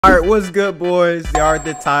Alright, what's good, boys? They are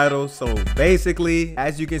the title. So basically,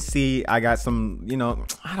 as you can see, I got some,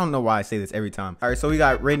 I don't know why I say this every time. Alright, so we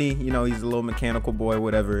got Renny, he's a little mechanical boy,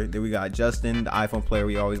 whatever. Then we got Justin, the iPhone player.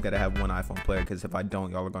 We always gotta have one iPhone player, because if I don't,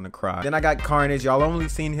 y'all are gonna cry. Then I got Karnij. Y'all only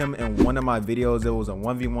seen him in one of my videos. It was a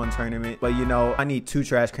 1v1 tournament. But I need 2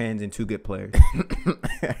 trash cans and 2 good players.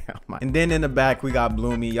 And then in the back, we got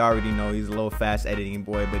Bloomy. Y'all already know he's a little fast editing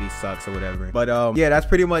boy, but he sucks or whatever. But yeah, that's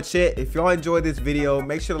pretty much it. If y'all enjoyed this video,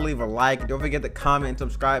 make sure to leave a like. Don't forget to comment and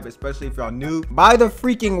subscribe, especially if y'all new. By the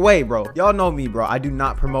freaking way, bro, y'all know me, bro. I do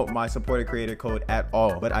not promote my supporter creator code at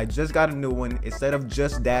all, but I just got a new one. Instead of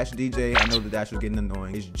just dash DJ, I know the dash was getting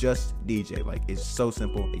annoying. It's just DJ. Like, it's so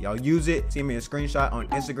simple. Y'all use it, send me a screenshot on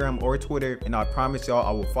Instagram or Twitter, and I promise y'all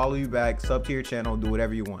I will follow you back, sub to your channel, do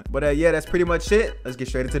whatever you want. But yeah, that's pretty much it. Let's get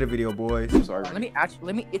straight into the video, boys. I'm sorry. Let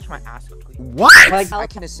me itch my ass quickly. What? Like, I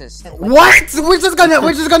can assist. What? We're just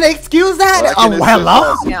gonna excuse that? Oh,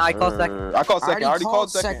 hello? Yeah, I call second. I called second. I already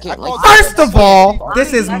called second. First of all,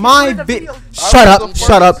 this is my video. Shut up.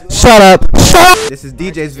 This is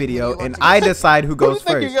DJ's video, and I decide who goes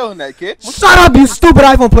first. You're yelling at, kid? Shut up, you stupid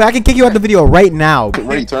iPhone player. I can kick you out the video right now.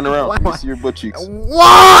 Renny, turn around. Let me see your butt cheeks.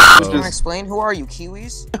 What? Can I explain? Who are you,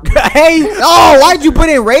 Kiwis? Hey, oh, why'd you put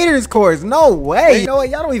in Raiders course? No way. You know what?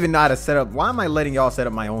 Y'all don't even know how to set up. Why am I letting y'all set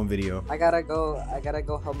up my own video? I gotta go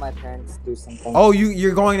help my parents do something. Oh,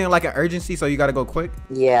 you're going in like an urgency, so you gotta go quick?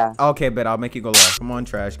 Yeah. Okay, bet I'll make you go last. Come on,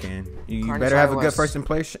 trash can. You better have a good first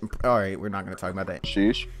impression. All right, we're not gonna talk about that.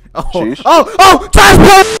 Sheesh. Oh, Sheesh. oh, trash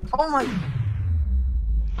can! Oh my.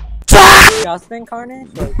 Justin Karnij?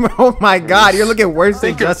 Oh my God, you're looking worse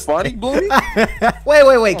than Justin. Funny, Bloomy?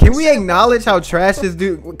 Wait. Can we acknowledge how trash this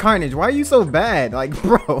dude? Karnij, why are you so bad? Like,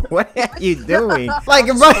 bro, what are you doing? Like,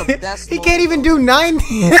 bro, he can't even do 90.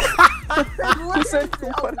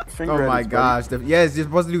 Oh my gosh. Yes, you're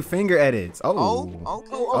supposed to do finger edits. Oh,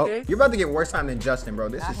 okay. You're about to get worse time than Justin, bro.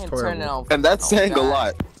 This is horrible. And that's saying a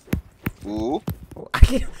lot. Ooh.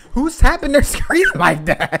 Who's tapping their screen like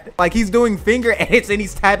that? Like, he's doing finger edits and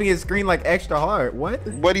he's tapping his screen like extra hard.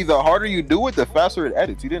 What? Buddy, the harder you do it, the faster it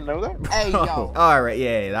edits. You didn't know that? Hey, yo. All right,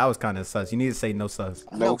 yeah, that was kind of sus. You need to say no sus.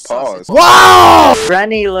 No pause. Whoa!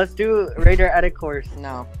 Renny, let's do Raider edit course.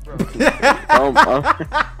 No.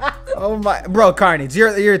 Oh my, bro, Karnij,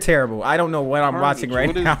 you're terrible. I don't know what I'm watching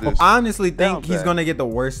right now. I honestly think he's gonna get the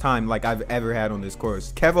worst time like I've ever had on this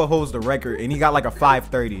course. Kevo holds the record and he got like a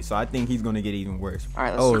 5:30, so I think he's gonna get even worse. All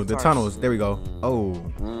right, oh, the tunnels. There we go. Oh.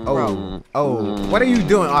 What are you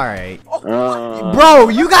doing? All right, bro,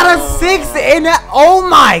 you got a 6 in that. Oh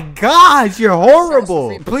my gosh, you're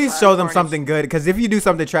horrible. Please show them something good, because if you do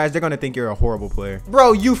something trash, they're gonna think you're a horrible player.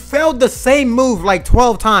 Bro, you failed the same move like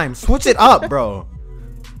 12 times. Switch it up, bro.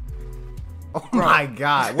 Oh my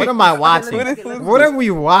God, what am I watching? What are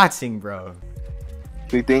we watching, bro?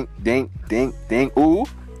 Ding. Ooh.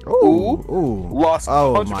 Lost.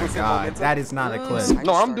 Oh my God, that is not a clip.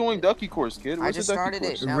 No, I'm doing ducky course, kid. I just started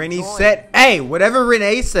it. Renny said, hey, whatever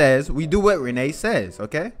Renee says, we do what Renee says,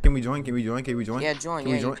 okay? Can we join? Yeah, join.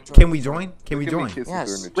 Can we join?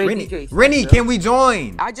 Yes. Renny, can we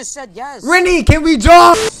join? I just said yes. Renny, can we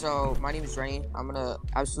join? So, my name is Renny. I'm gonna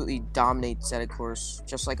absolutely dominate set course,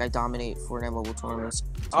 just like I dominate Fortnite mobile tournaments.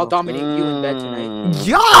 I'll dominate you in bed tonight.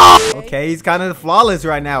 Yo! Okay, he's kind of flawless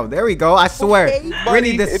right now. There we go. I swear.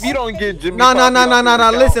 Renny, if you don't get Jimmy, no.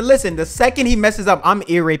 Listen. The second he messes up, I'm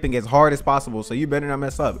ear raping as hard as possible. So you better not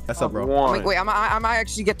mess up. That's up, bro. Wait, I might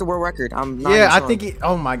actually get the world record. Yeah, I think he.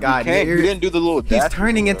 Oh my God, you didn't do the little. He's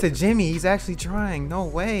turning into Jimmy. He's actually trying. No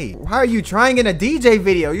way. Why are you trying in a DJ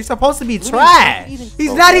video? You're supposed to be trash.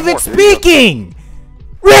 He's not even speaking.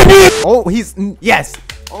 Renny. Oh, he's yes.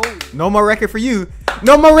 Oh. No more record for you.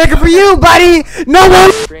 No more record for you, buddy. No more.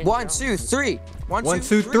 1, 2, 3. 1,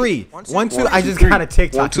 2, 3. 1, 2. I just got a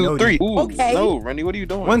TikTok. 1, 2, 3. Ooh, okay. No, Renny, what are you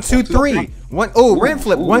doing? 1, 2, 3. Oh, ren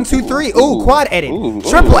flip. 1, 2, 3. Ooh, quad edit.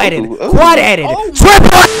 Triple edit. Quad edit.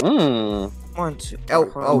 Triple. 1, 2.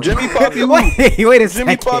 Oh, Jimmy Poppy. Wait a second.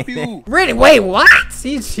 Jimmy Poppy. Renny, wait, what?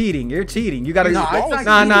 He's cheating. You're cheating. You gotta.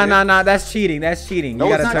 Nah. That's cheating. You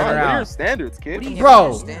gotta turn around. What are your standards, kid?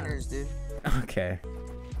 Bro. Standards, dude. Okay.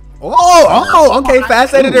 Okay.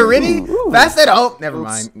 Fast editor, Renny. Fast editor. Oh, never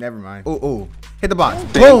mind. Oh. Hit the box.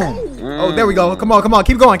 Boom. Oh, there we go. Come on.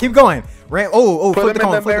 Keep going. Flip the cone. Flip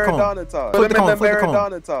the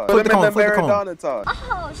cone.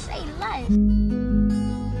 Oh, say life.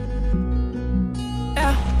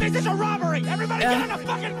 This is a robbery! Everybody get on the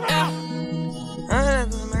fucking ground!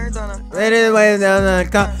 Maradona. Anyway, and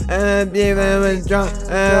even drunk.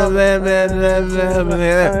 I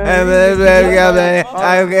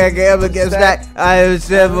can't get stacked. I was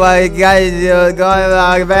my guys going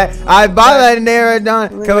along back. I bought that near done.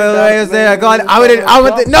 Come away, say I got. I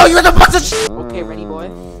would. No, you're the bunch of shit. Okay, Renny boy.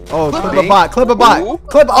 Oh, clip a bot, clip a bot,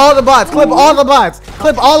 clip all the bots, clip all the bots,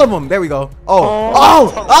 clip all of them. There we go.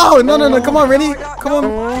 Oh, no, come on, Renny, come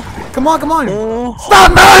on.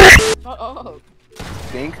 Stop moving.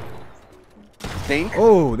 Think.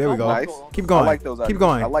 Oh, there we go. Nice. Keep going. I like those Keep ideas.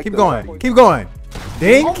 going. I like Keep those going. ideas. Keep going.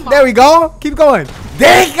 Dink. There we go. Keep going.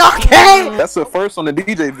 Dink. Okay. That's the first on the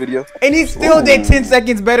DJ video. And he still did 10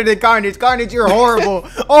 seconds better than Karnij. Karnij, you're horrible.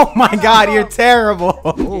 Oh my God, you're terrible.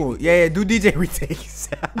 Oh yeah, do DJ retakes.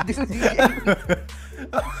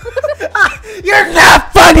 You're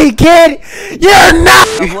not funny, kid. You're not.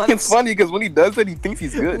 It's funny because when he does it, he thinks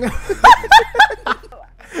he's good.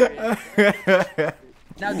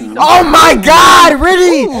 Oh my God,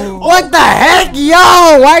 Renny! What the heck,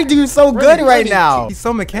 yo? Why are you so good right now? He's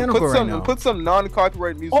so mechanical right now. Put some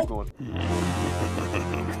non-copyright music on.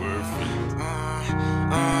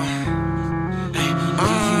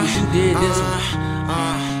 You did this.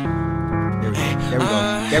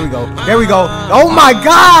 There we go. Oh my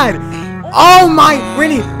God! Oh my,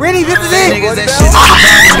 Renny, this is it!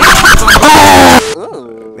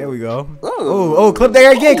 There we go. Oh, clip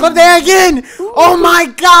there again. Oh my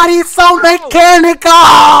God, he's so mechanical!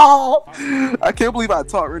 I can't believe I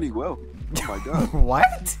taught Renny well. Oh my God.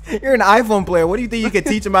 What? You're an iPhone player. What do you think you could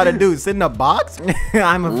teach him how to do? Sit in a box?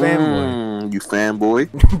 I'm a fanboy. You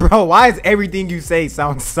fanboy. Bro, why is everything you say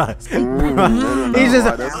sound sus? He's just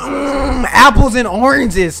apples and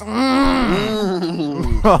oranges.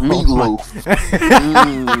 Meatloaf.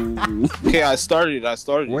 Okay, I started.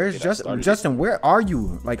 Where's Justin? Justin, where are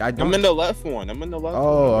you? Like I don't. I'm in the left one.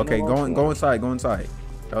 Oh, okay. Go inside. Go.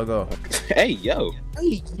 Hey, yo.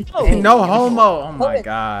 No homo. Oh my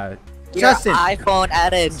God. Justin, iPhone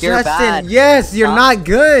edits. You're bad. Yes, you're not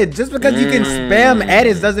good. Just because you can spam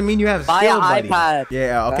edits doesn't mean you have Buy skill, an buddy. iPad.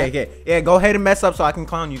 Yeah, okay. Yeah, go ahead and mess up so I can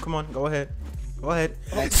clown you. Come on, go ahead.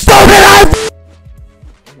 Stupid!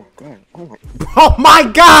 Oh my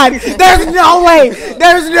God! There's no way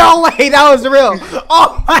that was real.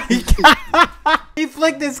 Oh my God! He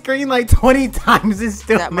flicked his screen like 20 times and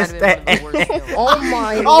still missed that. Oh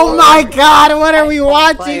my God! What are we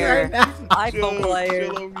watching right now? iPhone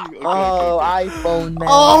player. Oh, iPhone man.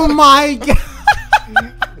 Oh my God!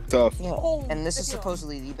 Tough. And this is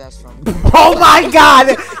supposedly the best one. Oh my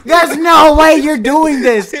God! There's no way you're doing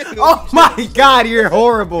this! Oh my God, you're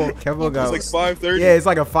horrible. Careful, guys. It's like 5:30. Yeah, it's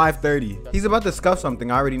like a 5:30. He's about to scuff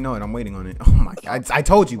something. I already know it. I'm waiting on it. Oh my God! I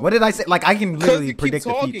told you. What did I say? Like I can literally predict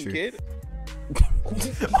the future. Kid. Oh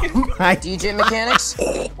my DJ mechanics.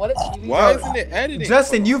 Why isn't it editing?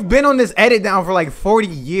 Justin, you've been on this edit down for like 40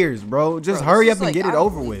 years, bro. Just hurry up and get it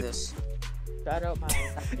over with. Shut up, man.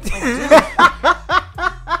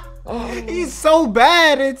 He's so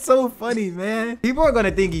bad. It's so funny, man. People are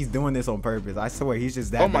gonna think he's doing this on purpose. I swear, he's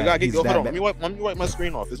just that. Oh my God, He's hold that on. bad. Let me wipe my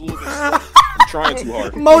screen off. It's a little bit slow. I'm trying too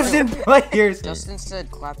hard. Motion players. Justin said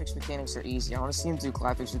Clapix mechanics are easy. I want to see him do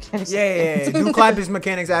Clapix mechanics. Yeah. Do Clapix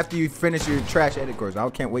mechanics after you finish your trash edit course. I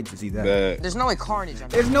can't wait to see that. There's no way Karnij.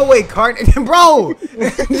 There's no way bro.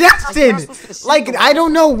 Justin, like I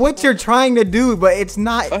don't know what you're trying to do, but it's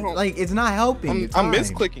not like it's not helping. I'm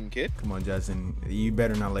misclicking, kid. Come on, Justin. You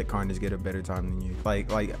better not let Karnij get a better time than you. Like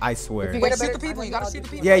I swear. Wait, shoot the people. You gotta shoot the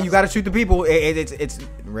people. Yeah, you gotta shoot the people. It's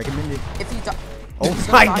recommended. If he Oh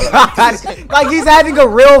my God! Like he's having a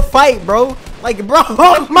real fight, bro. Like, bro.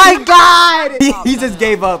 Oh my God! He just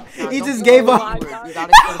gave up. He just gave up. Not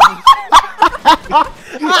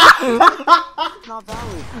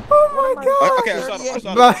valid. Oh my God! Okay, I shot him. You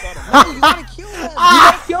gotta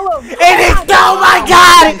kill him. Oh my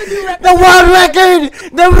God! The world record.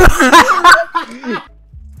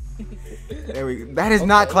 There we go. That is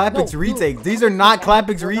not Clapix retakes. These are not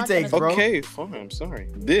Clapix retakes, bro. Okay, fine. I'm sorry.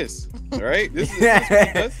 This, all right? This is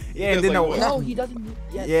Yeah, and then No, he doesn't.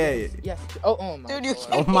 Yes, yes. Oh my. Dude, you God.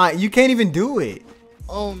 oh my, you can't even do it.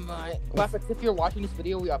 Oh my. Clapix, if you're watching this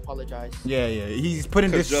video, we apologize. Yeah. He's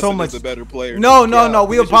putting this Justin so much. is a better player. No.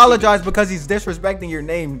 We apologize because he's disrespecting your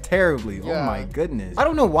name terribly. Oh Yeah. my goodness. I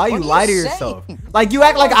don't know why you What are lie to you yourself. saying? Like you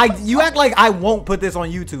act like I won't put this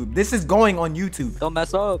on YouTube. This is going on YouTube. Don't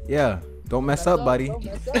mess up. Yeah. Don't mess up, buddy.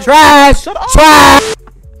 Trash! Trash!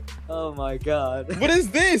 Oh my God. What is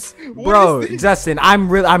this? Bro, Justin,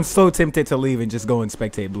 I'm so tempted to leave and just go and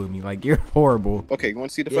spectate Bloomy. Like you're horrible. Okay, you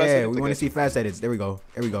want to see the fast edits? Yeah, we want to see fast edits. There we go.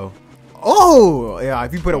 Oh, yeah.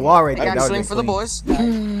 If you put a wall right I there, gotta that swing would for the boys.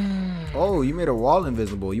 Oh, you made a wall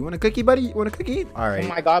invisible. You want a cookie, buddy? You want a cookie? All Oh right.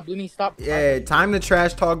 my god, Bloomy, stop. Yeah, time to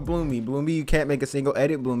trash talk Bloomy. Bloomy, you can't make a single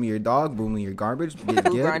edit. Bloomy, your dog. Bloomy, your garbage. Get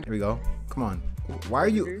good. Here we go. Come on. Why are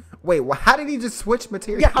you? Wait, how did he just switch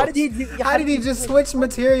materials? Yeah, how did he do? How did he just switch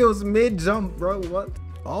materials mid jump, bro? What?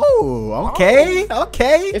 Oh, okay,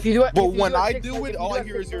 okay. If you do it, But if you when do it I six do plays, it, if all you I do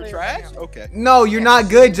hear it is six your plays trash. right now. Okay. No, you're Yes, not you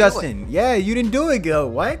good, didn't do Justin. Yeah, you didn't do it, girl.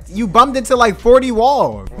 What? You bumped into like 40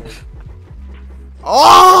 walls.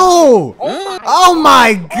 Oh! Oh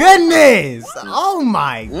my goodness! Oh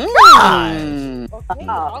my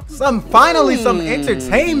god! Finally some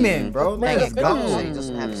entertainment, bro. Thank Let's you. He go.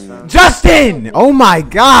 doesn't have his phone. Justin! Oh my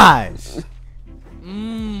gosh!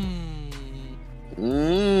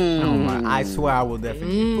 Oh my, I swear I will deafen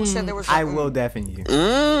you. Who said there was? I will deafen you.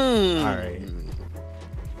 Mm. Alright.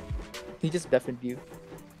 He just deafened you.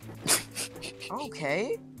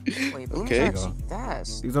 Okay. Wait, Bloomy's Okay. actually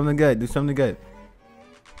fast. Do something good. Do something good.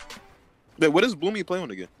 Wait, what does Bloomy play on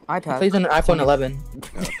again? He iPad. plays on an iPhone 11.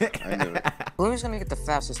 I know it. Bloomy's gonna get the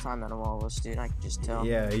fastest time out of all of us, dude. I can just tell.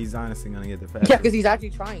 Yeah, he's honestly gonna get the Yeah, fastest. because he's actually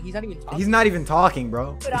trying. He's not even talking. He's not even talking,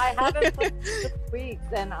 bro. But I haven't played this weeks,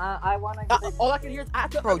 and I want to get All I can hear is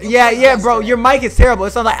Bro, you Yeah, played yeah, bro. yesterday. Your mic is terrible.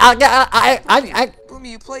 It sounds like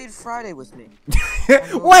Bloomy, you played Friday with me.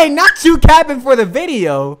 Wait, not you capping for the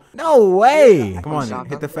video. No way. Come on, Shotgun.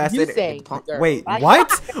 hit the fast You edit. say. Wait,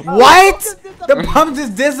 what? What? The pump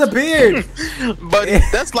just disappeared. But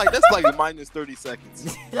that's like minus 30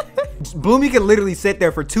 seconds. Bloomy can literally sit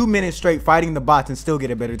there for 2 minutes straight fighting the bots and still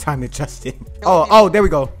get a better time than Justin. Oh, there we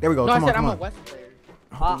go. There we go. No, I Come said on, I'm come a on. West player.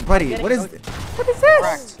 Buddy, what is this?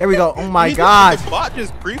 Correct. There we go. Oh my You gosh. think the bot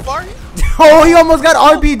just pre-firing? Oh, he almost got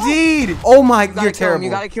RPG'd. Oh my, You gotta you're kill him, terrible. you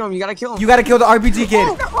gotta kill him. You gotta kill him. You gotta kill the RPG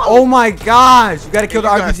kid. Oh my gosh. You gotta kill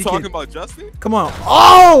the You guys RPG talking kid. about Justin? Come on.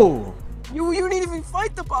 Oh! You didn't even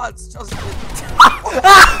fight the bots, Justin. He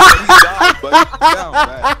died, but he's down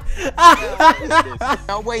bad.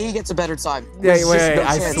 No way he gets a better time. Yeah, There's wait, just no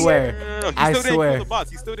I chance. swear. He I still didn't swear. kill the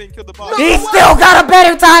bots. He still didn't kill the bots. He still got a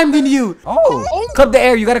better time than you. Oh, clip the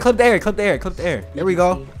air. You gotta clip the air. Clip the air. Clip the air. There we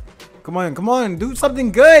go. Come on, come on. Do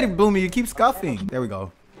something good, Bloomy. You keep scuffing. There we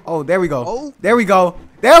go. Oh, there we go. Oh. There we go.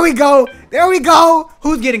 There we go. There we go.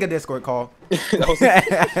 Who's getting a Discord call?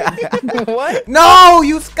 What? No,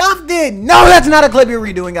 you scuffed it. No, that's not a clip you're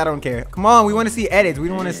redoing. I don't care. Come on, we want to see edits. We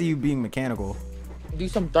don't want to see you being mechanical. Do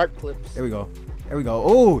some dark clips. There we go. There we go.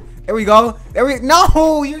 Oh, there we go.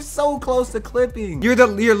 No, you're so close to clipping. You're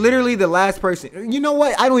literally the last person. You know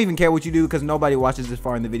what? I don't even care what you do because nobody watches this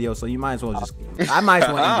far in the video, so you might as well just. I might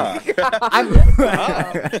as well. End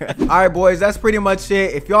it. All right, boys. That's pretty much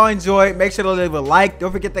it. If y'all enjoyed, make sure to leave a like.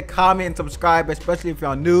 Don't forget to comment and subscribe, especially if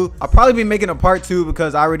y'all new. I'll probably be making a part 2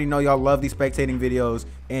 because I already know y'all love these spectating videos.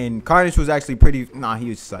 And Karnij was actually pretty. Nah,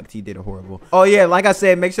 he sucked. He did it horrible. Oh yeah, like I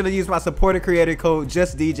said, make sure to use my supporter creator code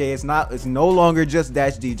JustDJ. It's no longer just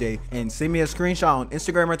DJ. And send me a screenshot on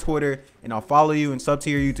Instagram or Twitter, and I'll follow you and sub to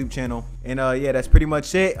your YouTube channel. And yeah, that's pretty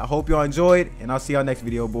much it. I hope y'all enjoyed, and I'll see y'all next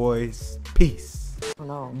video, boys. Peace. Oh,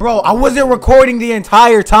 no. Bro, I wasn't recording the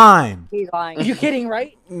entire time. He's lying. You kidding,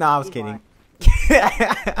 right? Nah, I was kidding.